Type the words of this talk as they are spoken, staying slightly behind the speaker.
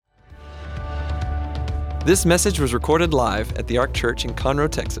This message was recorded live at the Ark Church in Conroe,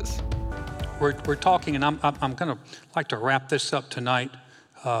 Texas. We're talking, and I'm going to like to wrap this up tonight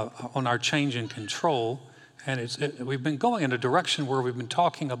on our change in control. And we've been going in a direction where we've been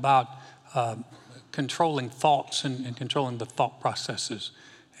talking about controlling thoughts and controlling the thought processes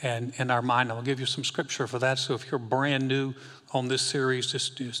and in our mind. I'll give you some scripture for that. So if you're brand new on this series,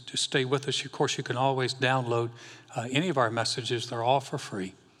 just stay with us. Of course, you can always download any of our messages. They're all for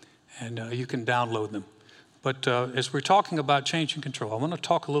free, and you can download them. But as we're talking about change and control, I want to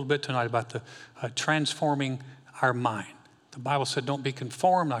talk a little bit tonight about the transforming our mind. The Bible said, don't be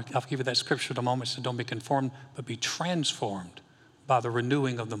conformed. I'll give you that scripture in a moment. It said, don't be conformed, but be transformed by the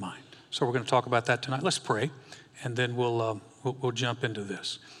renewing of the mind. So we're going to talk about that tonight. Let's pray, and then we'll jump into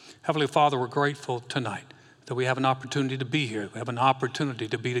this. Heavenly Father, we're grateful tonight that we have an opportunity to be here. We have an opportunity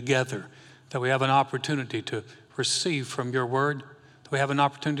to be together, that we have an opportunity to receive from your word, that we have an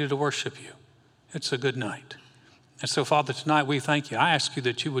opportunity to worship you. It's a good night. And so, Father, tonight we thank you. I ask you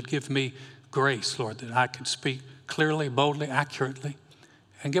that you would give me grace, Lord, that I could speak clearly, boldly, accurately,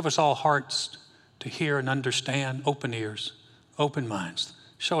 and give us all hearts to hear and understand, open ears, open minds.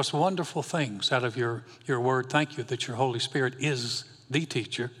 Show us wonderful things out of your word. Thank you that your Holy Spirit is the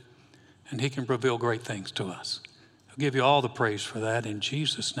teacher, and he can reveal great things to us. I'll give you all the praise for that in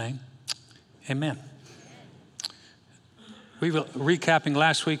Jesus' name. Amen. Recapping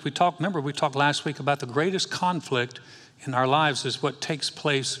last week, we talked last week about the greatest conflict in our lives is what takes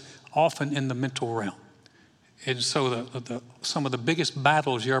place often in the mental realm. And so some of the biggest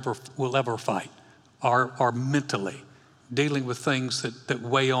battles you will ever fight are mentally, dealing with things that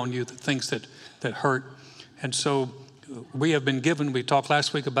weigh on you, the things that hurt. And so we have been given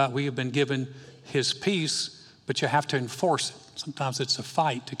his peace, but you have to enforce it. Sometimes it's a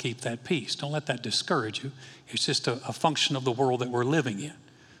fight to keep that peace. Don't let that discourage you. It's just a function of the world that we're living in.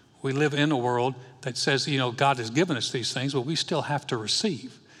 We live in a world that says, God has given us these things, but we still have to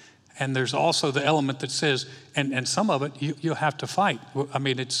receive. And there's also the element that says, and some of it you have to fight. I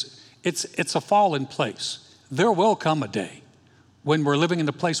mean, it's a fallen place. There will come a day when we're living in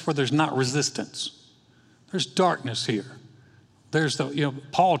a place where there's not resistance. There's darkness here.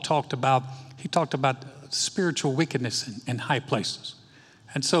 Paul talked about spiritual wickedness in high places.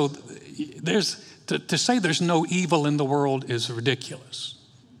 And so to say there's no evil in the world is ridiculous.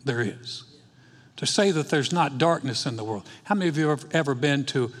 There is. To say that there's not darkness in the world. How many of you have ever been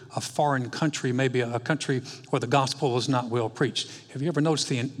to a foreign country, maybe a country where the gospel is not well preached? Have you ever noticed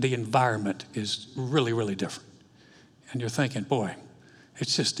the environment is really, really different? And you're thinking, boy, it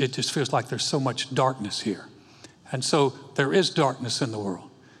just feels like there's so much darkness here. And so there is darkness in the world.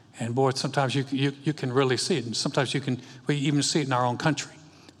 And boy, sometimes you can really see it. And sometimes we even see it in our own country.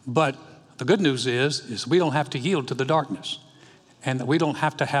 But the good news is we don't have to yield to the darkness, and that we don't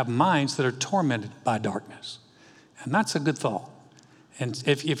have to have minds that are tormented by darkness. And that's a good thought. And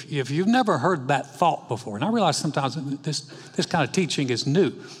if you've never heard that thought before, and I realize sometimes this kind of teaching is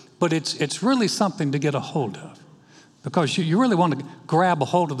new, but it's really something to get a hold of, because you really want to grab a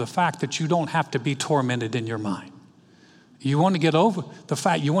hold of the fact that you don't have to be tormented in your mind. You want to get over the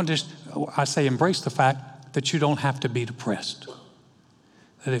fact, embrace the fact that you don't have to be depressed.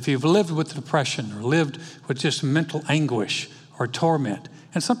 That if you've lived with depression or lived with just mental anguish or torment,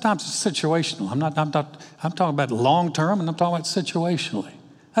 and sometimes it's situational. I'm talking about long term, and I'm talking about situationally.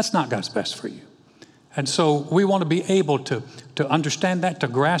 That's not God's best for you. And so we want to be able to understand that, to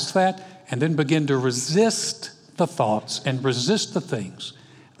grasp that, and then begin to resist the thoughts and resist the things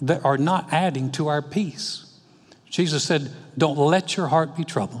that are not adding to our peace. Jesus said, don't let your heart be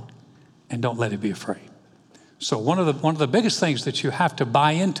troubled, and don't let it be afraid. So one of the biggest things that you have to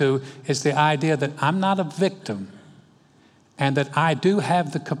buy into is the idea that I'm not a victim, and that I do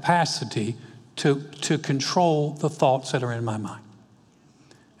have the capacity to control the thoughts that are in my mind.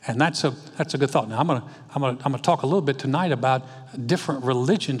 And that's a good thought. Now I'm gonna talk a little bit tonight about different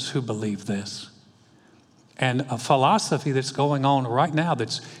religions who believe this, and a philosophy that's going on right now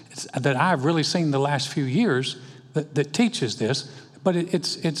that I've really seen the last few years that teaches this. But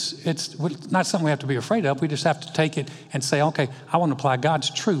it's not something we have to be afraid of. We just have to take it and say, okay, I want to apply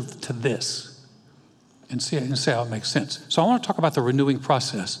God's truth to this and see how it makes sense. So I want to talk about the renewing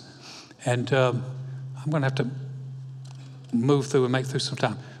process. And I'm going to have to move through and make through some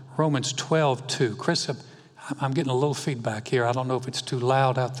time. Romans 12:2. Chris, I'm getting a little feedback here. I don't know if it's too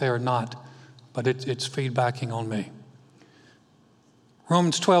loud out there or not, but it's feedbacking on me.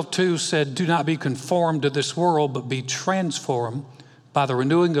 Romans 12:2 said, do not be conformed to this world, but be transformed by the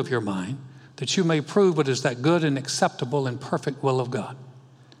renewing of your mind, that you may prove what is that good and acceptable and perfect will of God.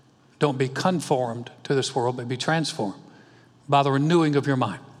 Don't be conformed to this world, but be transformed by the renewing of your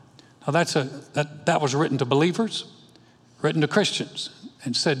mind. Now that was written to believers, written to Christians,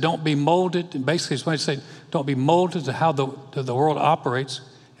 and said, don't be molded. And basically, it's when it said, don't be molded to how the world operates.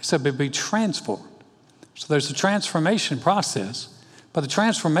 It said, but be transformed. So there's a transformation process. But the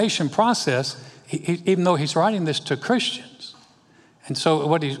transformation process, even though he's writing this to Christians, and so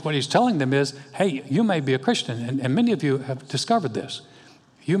what he's telling them is, hey, you may be a Christian, and many of you have discovered this.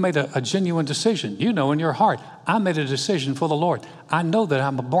 You made a genuine decision. You know in your heart, I made a decision for the Lord. I know that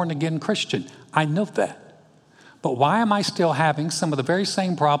I'm a born-again Christian. I know that. But why am I still having some of the very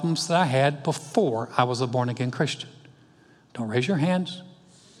same problems that I had before I was a born-again Christian? Don't raise your hands.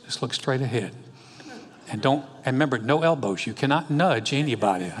 Just look straight ahead. And remember, no elbows. You cannot nudge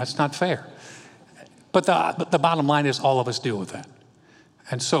anybody. That's not fair. But the bottom line is all of us deal with that.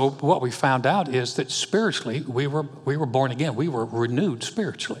 And so what we found out is that spiritually, we were born again. We were renewed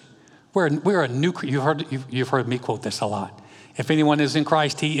spiritually. We're a new, you've heard me quote this a lot. If anyone is in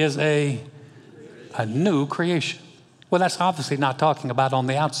Christ, he is a new creation. Well, that's obviously not talking about on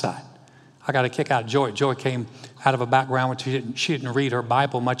the outside. I got a kick out of Joy. Joy came out of a background where she didn't read her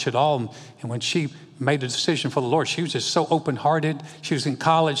Bible much at all. And when she made a decision for the Lord, she was just so open-hearted. She was in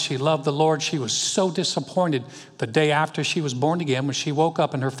college. She loved the Lord. She was so disappointed the day after she was born again when she woke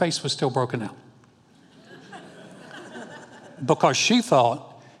up and her face was still broken out. Because she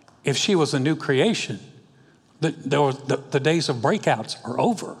thought if she was a new creation, the days of breakouts are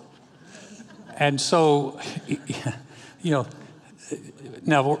over. And so,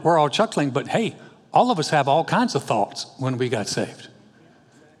 now we're all chuckling, but hey, all of us have all kinds of thoughts when we got saved.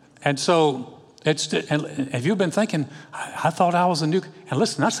 And so, and if you've been thinking, I thought I was a new, and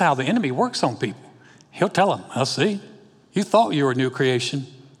listen, that's how the enemy works on people. He'll tell them, I'll see, you thought you were a new creation.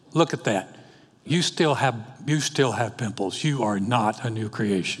 Look at that. You still have pimples. You are not a new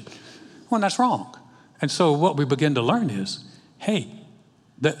creation. Well, that's wrong. And so what we begin to learn is, hey,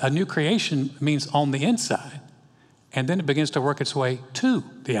 a new creation means on the inside, and then it begins to work its way to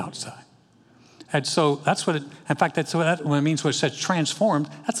the outside. And so that's what when it means when it says transformed,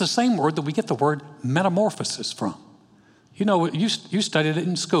 that's the same word that we get the word metamorphosis from. You know, you studied it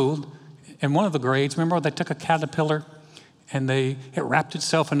in school in one of the grades. Remember they took a caterpillar and it wrapped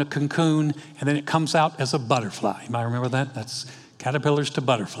itself in a cocoon and then it comes out as a butterfly. You might remember that? That's caterpillars to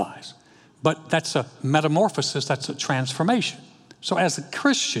butterflies. But that's a metamorphosis, that's a transformation. So as a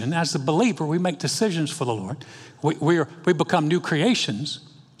Christian, as a believer, we make decisions for the Lord. We become new creations.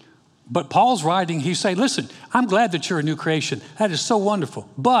 But Paul's writing, he said, listen, I'm glad that you're a new creation. That is so wonderful.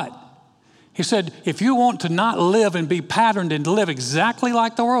 But he said, if you want to not live and be patterned and live exactly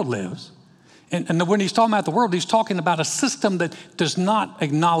like the world lives, and when he's talking about the world, he's talking about a system that does not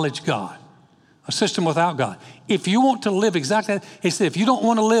acknowledge God, a system without God. If you want to live exactly, he said, if you don't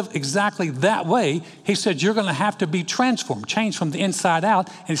want to live exactly that way, he said, you're going to have to be transformed, changed from the inside out.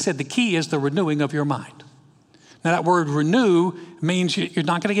 And he said, the key is the renewing of your mind. Now that word renew means you're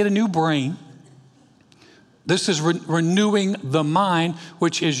not going to get a new brain. This is renewing the mind,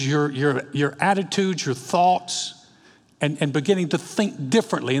 which is your attitudes, your thoughts, and beginning to think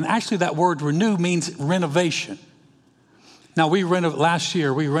differently. And actually that word renew means renovation. Now last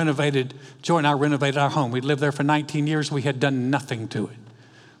year Joy and I renovated our home. We'd lived there for 19 years. We had done nothing to it.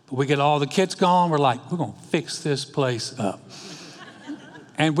 But we get all the kids gone. We're like, we're going to fix this place up.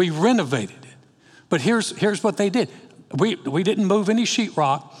 And we renovated it. But here's what they did. We didn't move any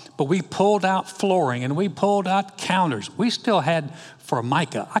sheetrock, but we pulled out flooring and we pulled out counters. We still had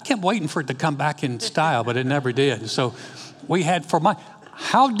Formica. I kept waiting for it to come back in style, but it never did. So we had Formica.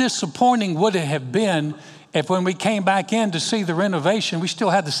 How disappointing would it have been if when we came back in to see the renovation, we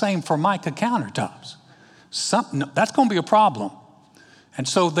still had the same Formica countertops? That's going to be a problem. And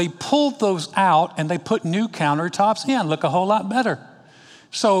so they pulled those out and they put new countertops in, look a whole lot better.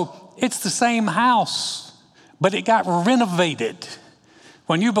 So it's the same house, but it got renovated.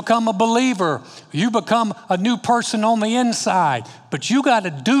 When you become a believer, you become a new person on the inside, but you got to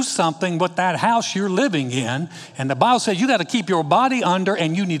do something with that house you're living in. And the Bible says you got to keep your body under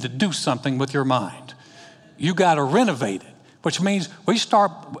and you need to do something with your mind. You got to renovate it, which means we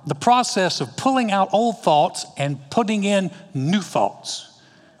start the process of pulling out old thoughts and putting in new thoughts.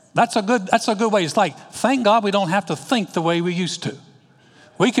 That's a good way. It's like, thank God we don't have to think the way we used to.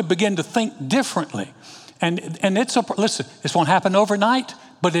 We could begin to think differently. And listen, this won't happen overnight,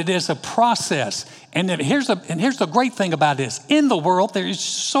 but it is a process. And here's the great thing about this. In the world, there is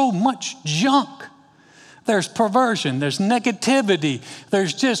so much junk. There's perversion, there's negativity,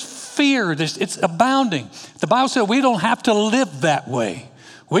 there's just fear, it's abounding. The Bible said we don't have to live that way.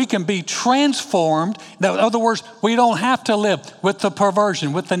 We can be transformed. In other words, we don't have to live with the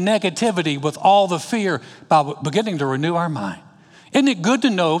perversion, with the negativity, with all the fear by beginning to renew our mind. Isn't it good to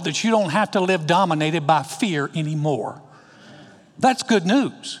know that you don't have to live dominated by fear anymore? That's good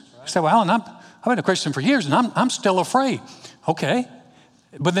news. You say, well, Alan, I've been a Christian for years and I'm still afraid. Okay,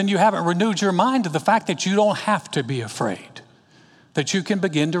 but then you haven't renewed your mind to the fact that you don't have to be afraid, that you can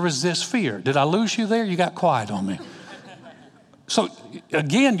begin to resist fear. Did I lose you there? You got quiet on me. So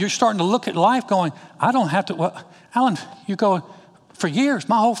again, you're starting to look at life going, I don't have to, well, Alan, you go, for years,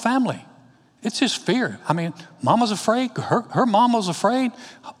 my whole family, it's just fear. I mean, mama's afraid, her mom was afraid,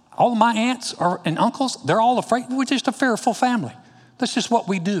 all of my aunts and uncles, they're all afraid. We're just a fearful family. That's just what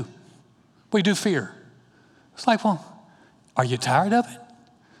we do. We do fear. It's like, well, are you tired of it?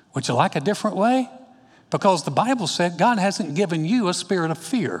 Would you like a different way? Because the Bible said God hasn't given you a spirit of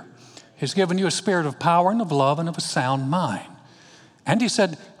fear. He's given you a spirit of power and of love and of a sound mind. And he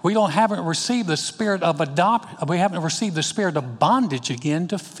said, we haven't received the spirit of we haven't received the spirit of bondage again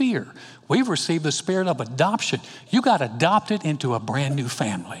to fear. We've received the spirit of adoption. You got adopted into a brand new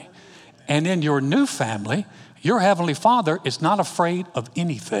family. And in your new family, your Heavenly Father is not afraid of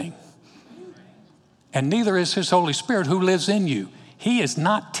anything. And neither is His Holy Spirit who lives in you. He is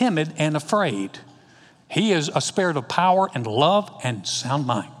not timid and afraid. He is a spirit of power and love and sound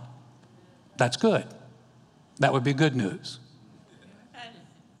mind. That's good. That would be good news.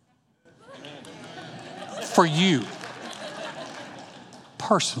 For you,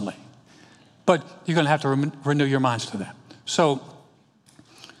 personally. But you're going to have to renew your minds to that. So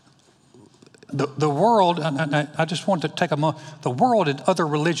the world, and I just want to take a moment, the world and other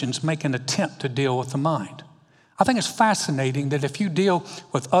religions make an attempt to deal with the mind. I think it's fascinating that if you deal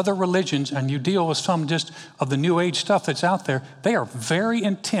with other religions and you deal with some just of the New Age stuff that's out there, they are very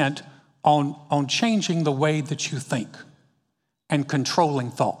intent on changing the way that you think and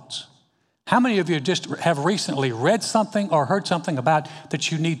controlling thoughts. How many of you just have recently read something or heard something about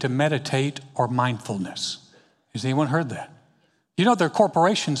that you need to meditate or mindfulness? Has anyone heard that? You know, there are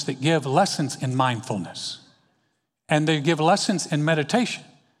corporations that give lessons in mindfulness and they give lessons in meditation.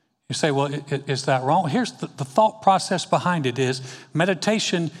 You say, well, is that wrong? Here's the thought process behind it is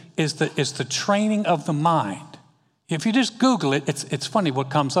meditation is the training of the mind. If you just Google it, it's funny what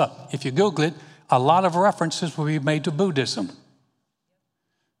comes up. If you Google it, a lot of references will be made to Buddhism.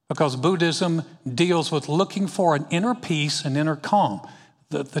 Because Buddhism deals with looking for an inner peace and inner calm.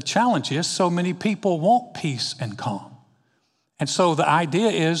 The challenge is so many people want peace and calm. And so the idea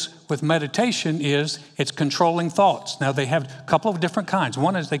is with meditation is it's controlling thoughts. Now they have a couple of different kinds.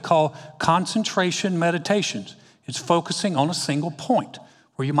 One is they call concentration meditations. It's focusing on a single point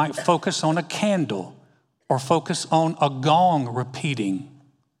where you might focus on a candle or focus on a gong repeating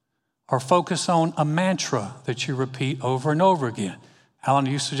or focus on a mantra that you repeat over and over again. Alan,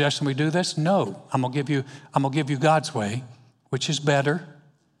 are you suggesting we do this? No, I'm gonna give you God's way, which is better,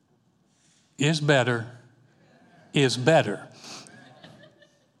 is better, is better.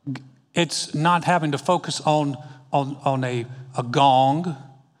 It's not having to focus on a gong.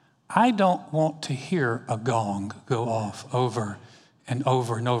 I don't want to hear a gong go off over and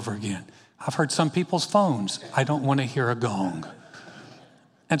over and over again. I've heard some people's phones. I don't want to hear a gong.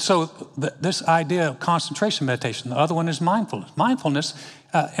 And so this idea of concentration meditation, the other one is mindfulness. Mindfulness,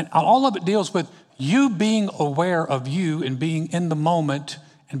 and all of it deals with you being aware of you and being in the moment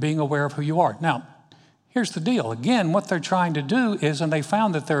and being aware of who you are. Now, here's the deal. Again, what they're trying to do is, and they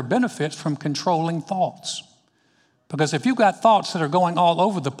found that there are benefits from controlling thoughts. Because if you've got thoughts that are going all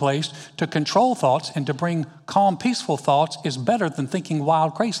over the place, to control thoughts and to bring calm, peaceful thoughts is better than thinking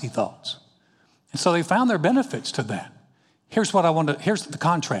wild, crazy thoughts. And so they found their benefits to that. Here's the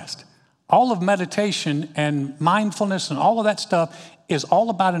contrast. All of meditation and mindfulness and all of that stuff is all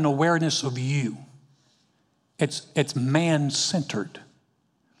about an awareness of you. It's man-centered.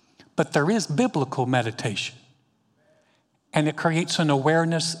 But there is biblical meditation, and it creates an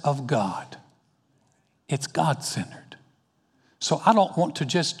awareness of God. It's God-centered. So I don't want to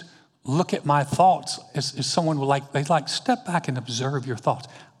just look at my thoughts as someone would they step back and observe your thoughts.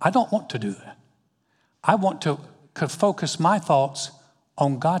 I don't want to do that. I want to focus my thoughts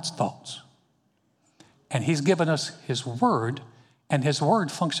on God's thoughts. And He's given us His Word, and His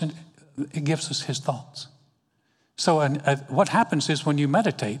Word it gives us His thoughts. So what happens is when you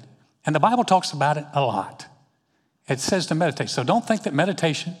meditate, and the Bible talks about it a lot. It says to meditate. So don't think that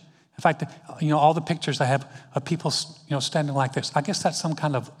meditation, in fact, all the pictures I have of people, standing like this, I guess that's some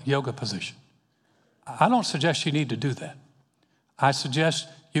kind of yoga position. I don't suggest you need to do that. I suggest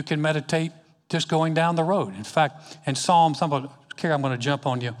you can meditate just going down the road. In fact, in Psalms, Carrie, I'm going to jump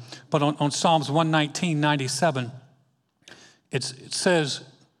on you, but on Psalms 119:97, it says,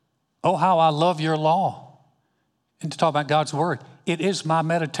 oh, how I love your law. And to talk about God's word. It is my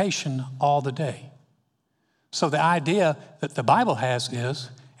meditation all the day. So the idea that the Bible has is,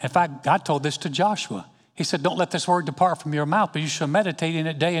 in fact, God told this to Joshua. He said, don't let this word depart from your mouth, but you shall meditate in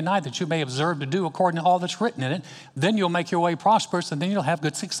it day and night that you may observe to do according to all that's written in it. Then you'll make your way prosperous and then you'll have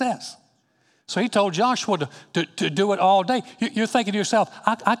good success. So he told Joshua to do it all day. You're thinking to yourself,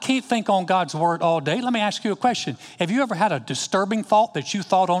 I can't think on God's word all day. Let me ask you a question. Have you ever had a disturbing thought that you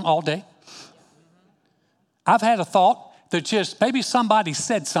thought on all day? I've had a thought that just maybe somebody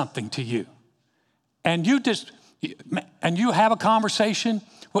said something to you. And you have a conversation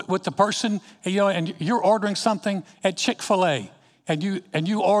with the person, and you're ordering something at Chick-fil-A, and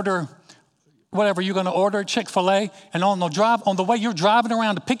you order whatever you're going to order at Chick-fil-A, and on the way you're driving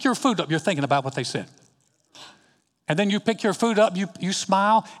around to pick your food up, you're thinking about what they said. And then you pick your food up, you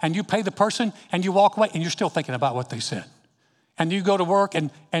smile, and you pay the person, and you walk away, and you're still thinking about what they said. And you go to work,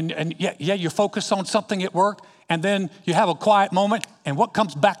 and you focus on something at work, and then you have a quiet moment, and what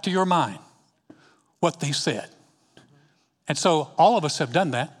comes back to your mind? What they said. And so all of us have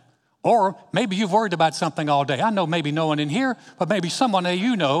done that. Or maybe you've worried about something all day. I know maybe no one in here, but maybe someone that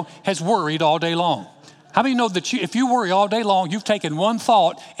you know has worried all day long. How many know that if you worry all day long, you've taken one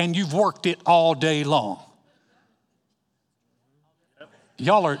thought and you've worked it all day long?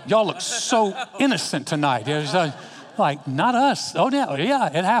 Y'all look so innocent tonight. It's like, not us. Oh, yeah,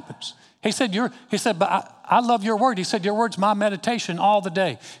 it happens. He said, but I love your word. He said, your word's my meditation all the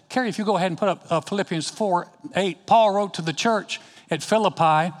day. Carrie, if you go ahead and put up Philippians 4:8, Paul wrote to the church at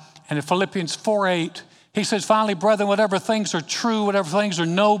Philippi, and in Philippians 4:8, he says, finally, brethren, whatever things are true, whatever things are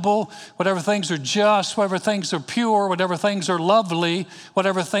noble, whatever things are just, whatever things are pure, whatever things are lovely,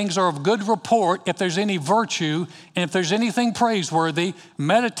 whatever things are of good report, if there's any virtue, and if there's anything praiseworthy,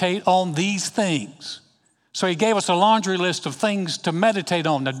 meditate on these things. So he gave us a laundry list of things to meditate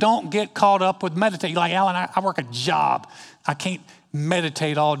on. Now, don't get caught up with meditating. Like, Alan, I work a job. I can't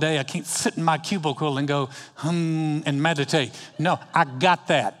meditate all day. I can't sit in my cubicle and go, and meditate. No, I got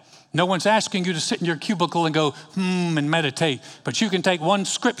that. No one's asking you to sit in your cubicle and go, and meditate. But you can take one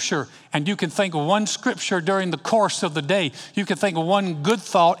scripture, and you can think of one scripture during the course of the day. You can think of one good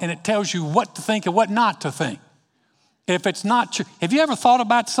thought, and it tells you what to think and what not to think. If it's not true, have you ever thought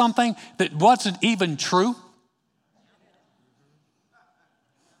about something that wasn't even true?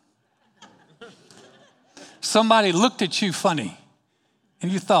 Somebody looked at you funny,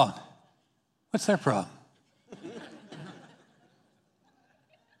 and you thought, what's their problem?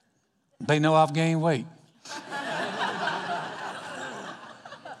 They know I've gained weight.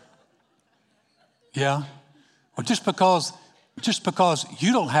 Yeah? Well, just because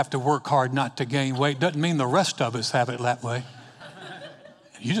you don't have to work hard not to gain weight doesn't mean the rest of us have it that way.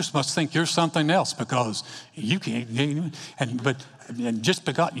 You just must think you're something else because you can't gain, and just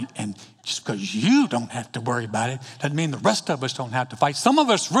because you don't have to worry about it doesn't mean the rest of us don't have to fight. Some of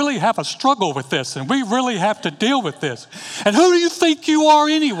us really have a struggle with this, and we really have to deal with this. And who do you think you are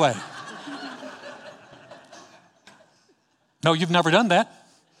anyway? No, you've never done that.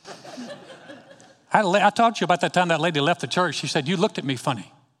 I talked to you about that time that lady left the church. She said, you looked at me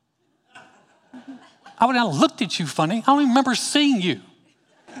funny. I would have looked at you funny. I don't even remember seeing you.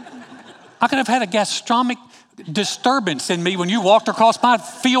 I could have had a gastronomic disturbance in me when you walked across my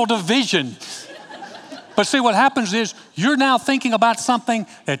field of vision. But see, what happens is you're now thinking about something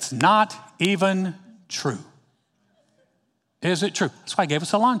that's not even true. Is it true? That's why I gave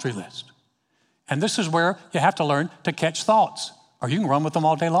us a laundry list. And this is where you have to learn to catch thoughts, or you can run with them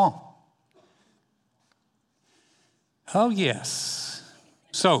all day long. Oh, yes.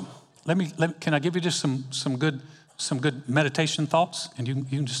 So can I give you just some good meditation thoughts? And you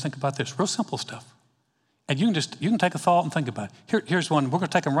can just think about this, real simple stuff. And you can take a thought and think about it. Here's one. We're going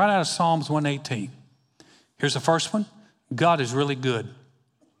to take them right out of Psalms 118. Here's the first one. God is really good.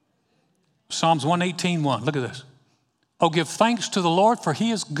 Psalms 118:1. Look at this. Oh, give thanks to the Lord, for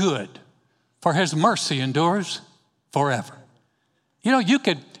he is good, for his mercy endures forever. You know, you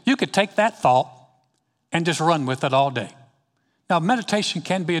could take that thought and just run with it all day. Now, meditation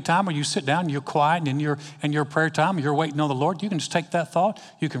can be a time where you sit down and you're quiet and in your prayer time, you're waiting on the Lord. You can just take that thought.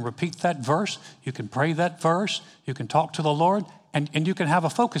 You can repeat that verse. You can pray that verse. You can talk to the Lord, and you can have a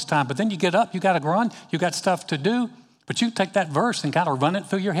focus time. But then you get up, you got to run, you got stuff to do, but you can take that verse and kind of run it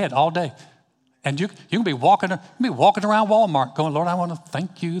through your head all day. And you can be walking around Walmart going, Lord, I want to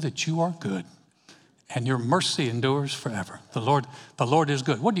thank you that you are good. And your mercy endures forever. The Lord is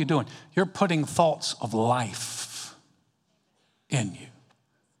good. What are you doing? You're putting thoughts of life in you.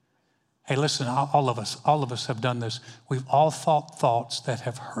 Hey, listen, all of us have done this. We've all thought thoughts that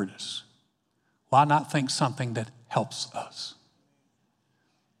have hurt us. Why not think something that helps us?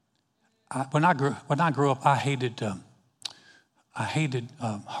 When I grew up, I hated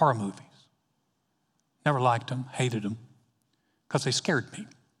horror movies. Never liked them, hated them, because they scared me.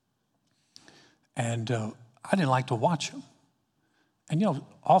 And I didn't like to watch them. And,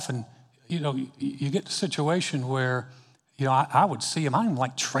 often, you get to a situation where, I would see them. I even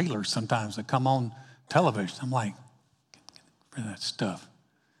like trailers sometimes that come on television. I'm like, get rid of that stuff.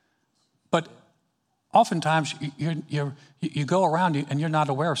 But oftentimes, you go around and you're not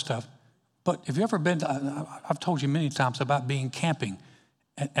aware of stuff. But have you ever been, I've told you many times about being camping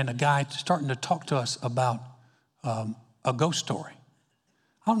and a guy starting to talk to us about a ghost story.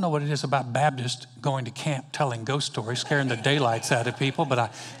 I don't know what it is about Baptists going to camp telling ghost stories, scaring the daylights out of people,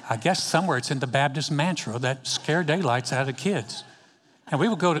 but I guess somewhere it's in the Baptist mantra that scare daylights out of kids. And we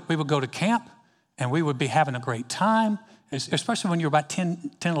would go to camp, and we would be having a great time, especially when you're about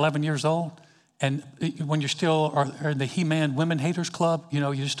 10, 11 years old. And when you're still are in the He-Man Women Haters Club,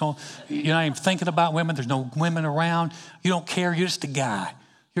 you just don't, you're not even thinking about women. There's no women around. You don't care. You're just a guy.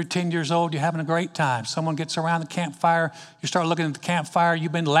 You're 10 years old. You're having a great time. Someone gets around the campfire. You start looking at the campfire.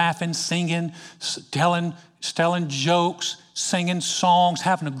 You've been laughing, singing, telling jokes, singing songs,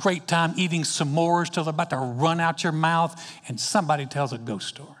 having a great time, eating s'mores till they're about to run out your mouth, and somebody tells a ghost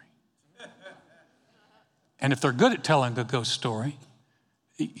story. And if they're good at telling a ghost story,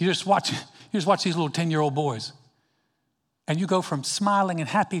 you just watch these little 10-year-old boys, and you go from smiling and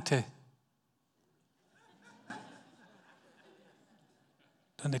happy to,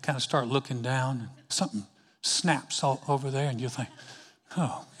 then they kind of start looking down, and something snaps all over there, and you think,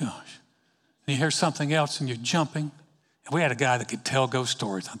 oh, gosh. And you hear something else, and you're jumping. And we had a guy that could tell ghost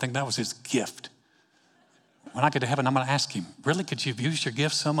stories. I think that was his gift. When I get to heaven, I'm going to ask him, really, could you have used your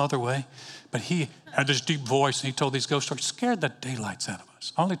gift some other way? But he had this deep voice, and he told these ghost stories, scared the daylights out of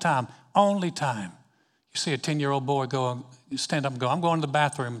us. Only time you see a 10-year-old boy stand up and go, I'm going to the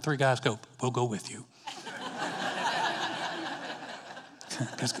bathroom, and 3 guys go, we'll go with you.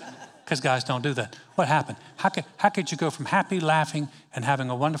 Because guys don't do that. What happened? How could you go from happy, laughing, and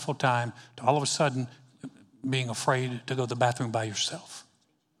having a wonderful time to all of a sudden being afraid to go to the bathroom by yourself?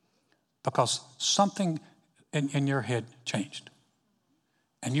 Because something in your head changed.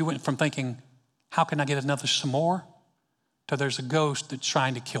 And you went from thinking, how can I get another s'more, to there's a ghost that's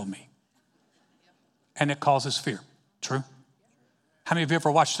trying to kill me. And it causes fear. True? How many of you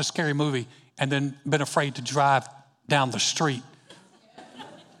ever watched a scary movie and then been afraid to drive down the street?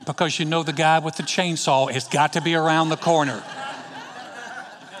 Because you know the guy with the chainsaw has got to be around the corner.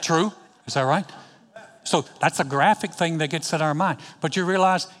 True? Is that right? So that's a graphic thing that gets in our mind. But you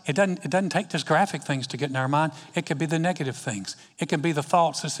realize it doesn't take just graphic things to get in our mind. It could be the negative things. It can be the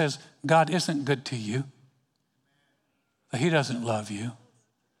thoughts that says, God isn't good to you. That He doesn't love you.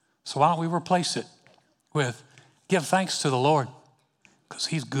 So why don't we replace it with, give thanks to the Lord because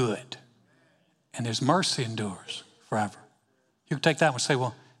He's good and His mercy endures forever. You can take that one and say,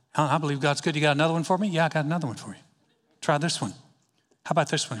 well, I believe God's good. You got another one for me? Yeah, I got another one for you. Try this one. How about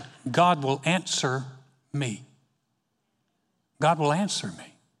this one? God will answer me. God will answer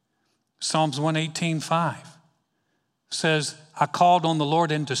me. Psalms 118:5 says, I called on the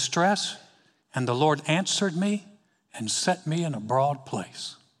Lord in distress, and the Lord answered me and set me in a broad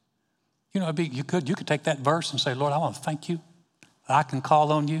place. You could take that verse and say, Lord, I want to thank you that I can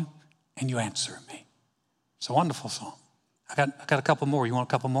call on you and you answer me. It's a wonderful song. I got a couple more. You want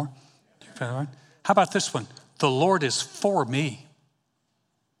a couple more? How about this one? The Lord is for me.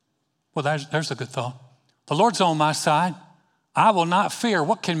 Well, there's a good thought. The Lord's on my side. I will not fear.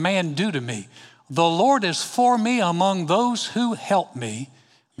 What can man do to me? The Lord is for me among those who help me.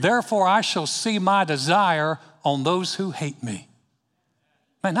 Therefore, I shall see my desire on those who hate me.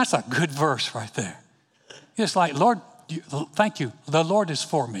 Man, that's a good verse right there. It's like, Lord, thank you. The Lord is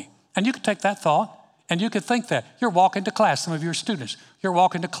for me. And you can take that thought and you could think that. You're walking to class. Some of you are students. You're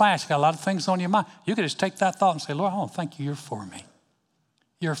walking to class. You got a lot of things on your mind. You could just take that thought and say, Lord, I want to thank you. You're for me.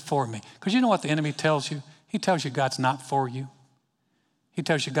 You're for me. Because you know what the enemy tells you? He tells you God's not for you. He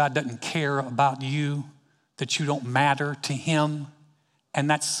tells you God doesn't care about you, that you don't matter to Him. And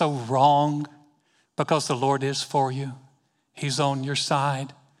that's so wrong because the Lord is for you. He's on your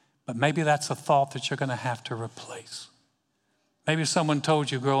side. But maybe that's a thought that you're going to have to replace. Maybe someone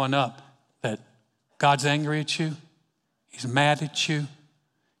told you growing up that God's angry at you. He's mad at you.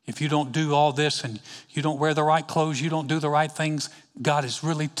 If you don't do all this and you don't wear the right clothes, you don't do the right things, God is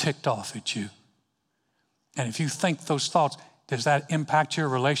really ticked off at you. And if you think those thoughts, does that impact your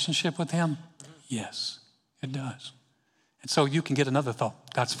relationship with Him? Yes, it does. And so you can get another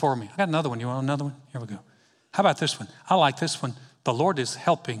thought. God's for me. I got another one. You want another one? Here we go. How about this one? I like this one. The Lord is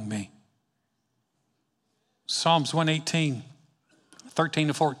helping me. Psalms 118, 13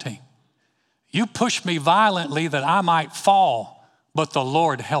 to 14. You pushed me violently that I might fall, but the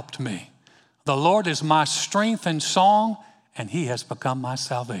Lord helped me. The Lord is my strength and song, and he has become my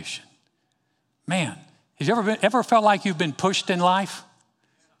salvation. Man, have you ever felt like you've been pushed in life?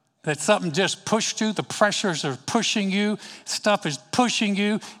 That something just pushed you, the pressures are pushing you, stuff is pushing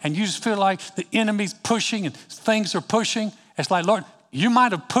you, and you just feel like the enemy's pushing and things are pushing. It's like, Lord, you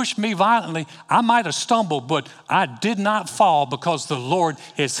might have pushed me violently. I might have stumbled, but I did not fall because the Lord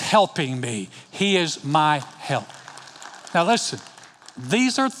is helping me. He is my help. Now listen,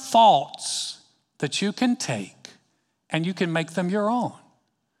 these are thoughts that you can take and you can make them your own.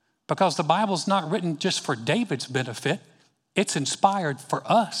 Because the Bible's not written just for David's benefit. It's inspired for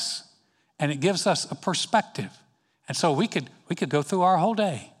us, and it gives us a perspective. And so we could go through our whole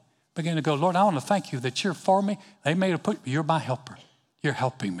day, begin to go, Lord, I want to thank you that you're for me. They made a put, you're my helper. You're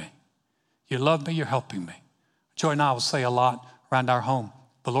helping me. You love me, you're helping me. Joy and I will say a lot around our home.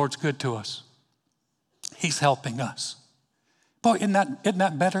 The Lord's good to us. He's helping us. Boy, isn't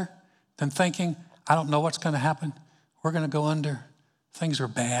that better than thinking, I don't know what's going to happen. We're going to go under. Things are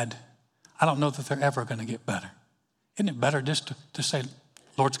bad. I don't know that they're ever going to get better. Isn't it better just to say,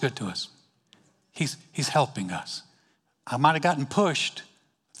 Lord's good to us. He's helping us. I might have gotten pushed.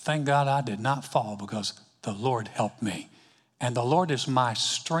 Thank God I did not fall because the Lord helped me. And the Lord is my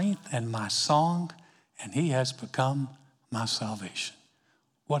strength and my song, and he has become my salvation.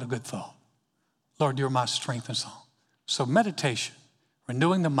 What a good thought. Lord, you're my strength and song. So meditation,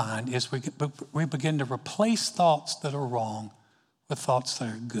 renewing the mind, is we begin to replace thoughts that are wrong with thoughts that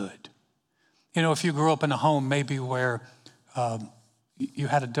are good. You know, if you grew up in a home maybe where you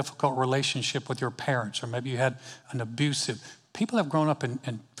had a difficult relationship with your parents, or maybe you had an abusive, people have grown up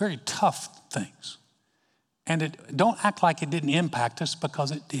in very tough things. And don't act like it didn't impact us,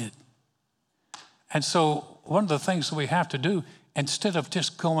 because it did. And so one of the things that we have to do, instead of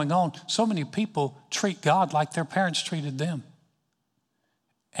just going on, so many people treat God like their parents treated them.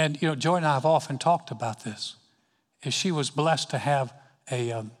 And, you know, Joy and I have often talked about this. Is she was blessed to have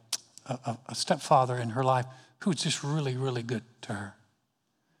a stepfather in her life who was just really, really good to her.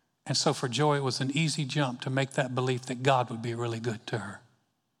 And so for Joy, it was an easy jump to make that belief that God would be really good to her.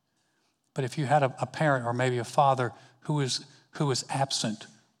 But if you had a parent or maybe a father who was absent,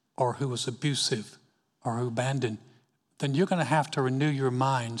 or who was abusive, or who abandoned, then you're going to have to renew your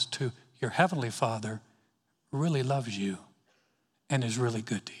minds to your Heavenly Father really loves you and is really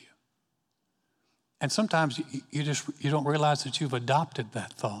good to you. And sometimes you don't realize that you've adopted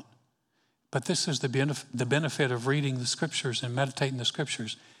that thought. But this is the benefit of reading the Scriptures and meditating the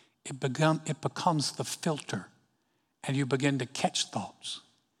Scriptures. It becomes the filter, and you begin to catch thoughts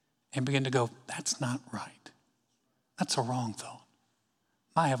and begin to go, that's not right. That's a wrong thought.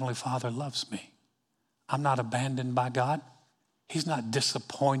 My Heavenly Father loves me. I'm not abandoned by God. He's not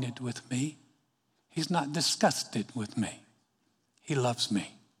disappointed with me. He's not disgusted with me. He loves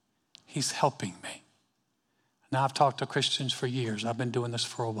me. He's helping me. Now, I've talked to Christians for years. I've been doing this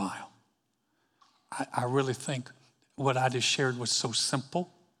for a while. I really think what I just shared was so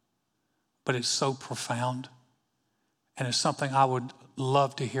simple, but it's so profound. And it's something I would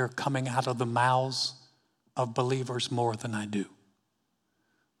love to hear coming out of the mouths of believers more than I do.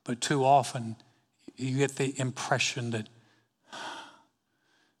 But too often, you get the impression that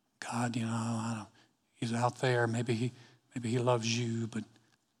God, you know, he's out there. Maybe he loves you, but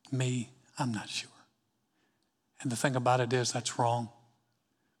me, I'm not sure. And the thing about it is that's wrong,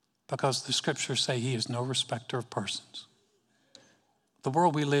 because the Scriptures say he is no respecter of persons. The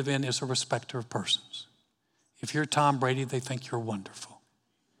world we live in is a respecter of persons. If you're Tom Brady, they think you're wonderful.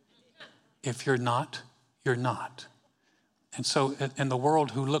 If you're not, you're not. And so in the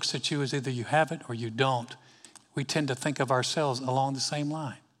world who looks at you as either you have it or you don't, we tend to think of ourselves along the same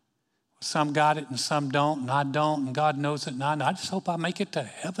line. Some got it and some don't, and I don't, and God knows it, and I just hope I make it to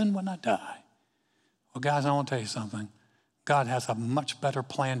heaven when I die. Well, guys, I want to tell you something. God has a much better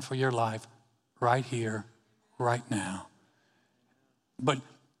plan for your life right here, right now. But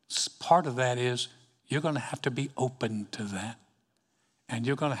part of that is you're going to have to be open to that. And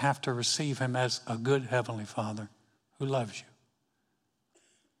you're going to have to receive him as a good Heavenly Father who loves you.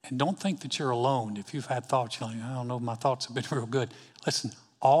 And don't think that you're alone. If you've had thoughts, you're like, I don't know, my thoughts have been real good. Listen,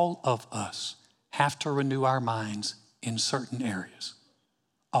 all of us have to renew our minds in certain areas.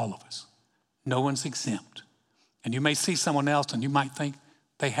 All of us. No one's exempt. And you may see someone else and you might think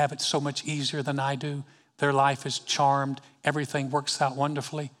they have it so much easier than I do. Their life is charmed. Everything works out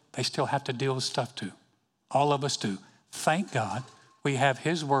wonderfully. They still have to deal with stuff too. All of us do. Thank God we have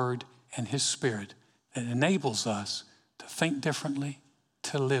his word and his Spirit that enables us to think differently,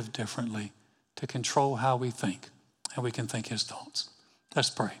 to live differently, to control how we think, and we can think his thoughts. Let's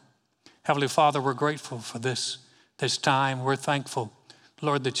pray. Heavenly Father, we're grateful for this time. We're thankful,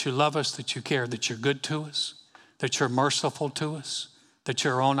 Lord, that you love us, that you care, that you're good to us, that you're merciful to us, that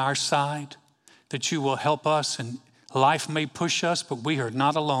you're on our side, that you will help us. And life may push us, but we are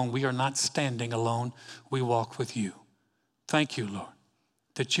not alone. We are not standing alone. We walk with you. Thank you, Lord,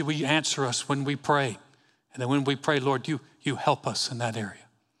 that you will answer us when we pray. And then when we pray, Lord, you help us in that area.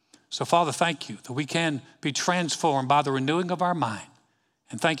 So, Father, thank you that we can be transformed by the renewing of our mind.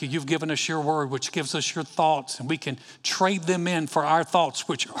 And thank you, you've given us your word, which gives us your thoughts, and we can trade them in for our thoughts,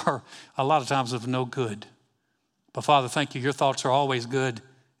 which are a lot of times of no good. But Father, thank you, your thoughts are always good,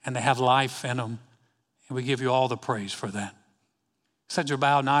 and they have life in them, and we give you all the praise for that. Said your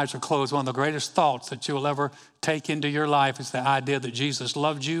bowed and eyes are closed. One of the greatest thoughts that you will ever take into your life is the idea that Jesus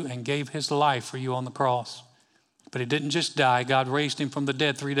loved you and gave his life for you on the cross. But he didn't just die. God raised him from the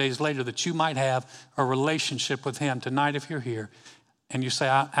dead 3 days later that you might have a relationship with him. Tonight, if you're here and you say,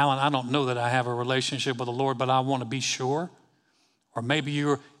 Alan, I don't know that I have a relationship with the Lord, but I want to be sure. Or maybe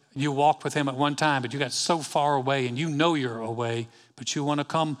you walked with him at one time, but you got so far away and you know you're away, but you want to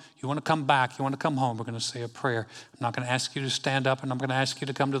come back, you want to come home. We're going to say a prayer. I'm not going to ask you to stand up, and I'm going to ask you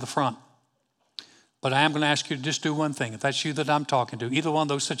to come to the front. But I am going to ask you to just do one thing. If that's you that I'm talking to, either one of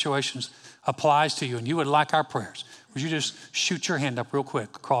those situations applies to you and you would like our prayers, would you just shoot your hand up real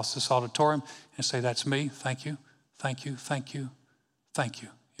quick across this auditorium and say, that's me. Thank you, thank you, thank you, thank you.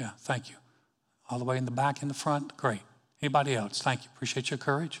 Yeah, thank you. All the way in the back, in the front, great. Anybody else? Thank you. Appreciate your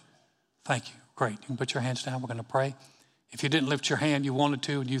courage. Thank you. Great. You can put your hands down. We're going to pray. If you didn't lift your hand, you wanted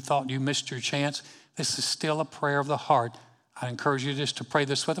to, and you thought you missed your chance, this is still a prayer of the heart. I encourage you just to pray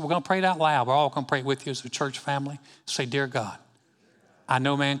this with it. We're going to pray it out loud. We're all going to pray it with you as a church family. Say, dear God, I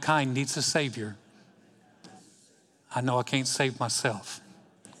know mankind needs a Savior. I know I can't save myself.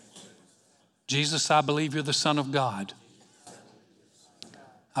 Jesus, I believe you're the Son of God.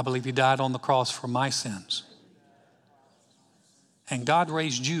 I believe you died on the cross for my sins. And God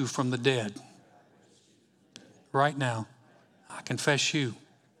raised you from the dead. Right now, I confess you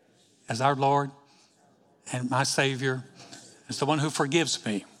as our Lord and my Savior, as the one who forgives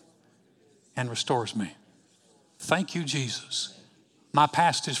me and restores me. Thank you, Jesus. My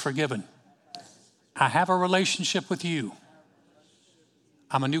past is forgiven. I have a relationship with you.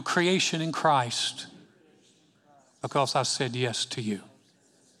 I'm a new creation in Christ because I said yes to you.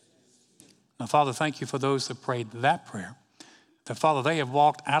 Now, Father, thank you for those that prayed that prayer. That, Father, they have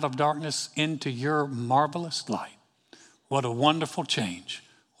walked out of darkness into your marvelous light. What a wonderful change.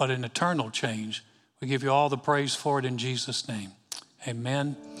 What an eternal change. We give you all the praise for it in Jesus' name.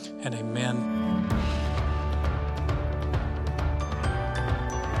 Amen and amen.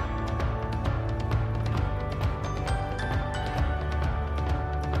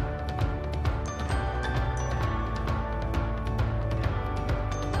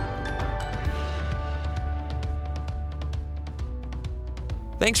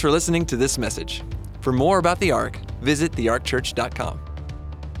 Thanks for listening to this message. For more about the Ark, visit thearkchurch.com.